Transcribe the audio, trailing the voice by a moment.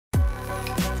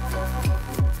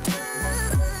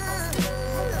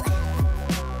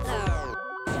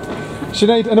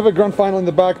Sinead, another grand final in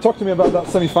the bag. Talk to me about that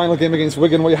semi-final game against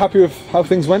Wigan. Were you happy with how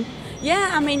things went?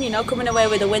 Yeah, I mean, coming away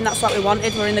with a win, that's what we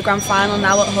wanted. We're in the grand final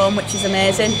now at home, which is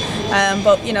amazing.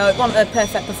 But, it wasn't a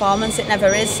perfect performance, it never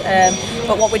is.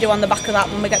 But what we do on the back of that,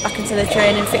 when we get back into the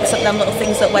training, fix up them little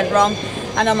things that went wrong.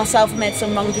 I know myself made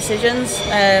some wrong decisions,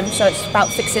 so it's about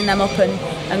fixing them up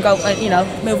and go,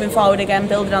 moving forward again,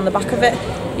 building on the back of it.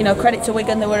 Credit to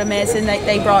Wigan, they were amazing.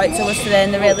 They brought it to us today,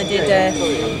 and they really did,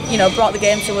 brought the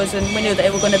game to us, and we knew that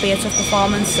it was going to be a tough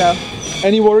performance. So.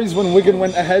 Any worries when Wigan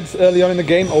went ahead early on in the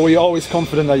game, or were you always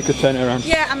confident that you could turn it around?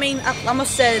 Yeah, I mean, I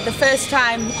must say, the first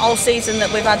time all season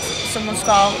that we've had someone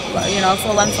score,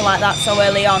 full length like that so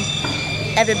early on,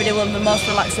 everybody was the most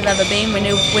relaxed they've ever been. We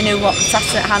knew what the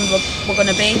task at hand were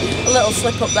going to be. A little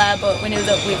slip up there, but we knew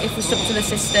that if we stuck to the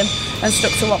system and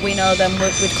stuck to what we know, then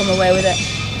we'd come away with it.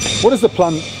 What is the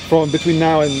plan from between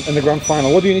now and the grand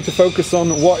final? What do you need to focus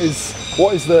on? What is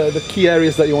the key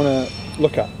areas that you want to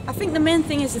look at? I think the main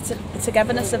thing is the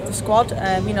togetherness of the squad.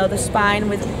 The spine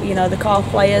with the core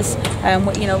players.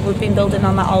 We've been building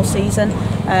on that all season.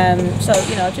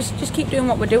 Just keep doing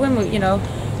what we're doing.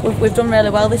 We've done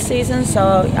really well this season,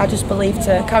 so I just believe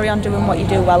to carry on doing what you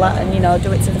do well at, and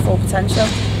do it to the full potential.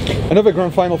 Another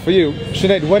grand final for you,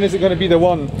 Sinead. When is it going to be the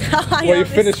one where you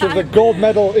finish with the gold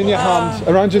medal in your hand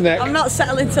around your neck? I'm not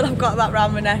settling till I've got that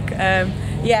round my neck.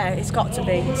 Yeah, it's got to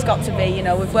be. It's got to be.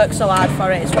 We've worked so hard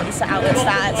for it. It's what you set out at the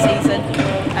start of the season.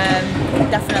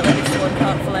 Definitely this one,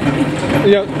 hopefully.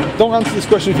 Don't answer this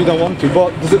question if you don't want to,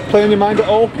 but does it play in your mind at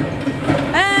all?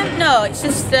 No, it's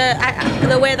just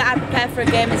the way that I prepare for a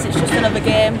game is it's just another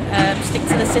game. Stick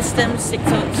to the system, stick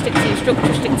to your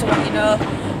structure, stick to what you know,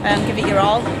 give it your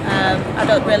all. I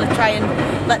don't really try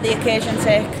and let the occasion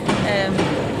take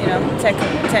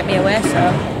me away.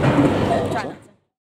 So.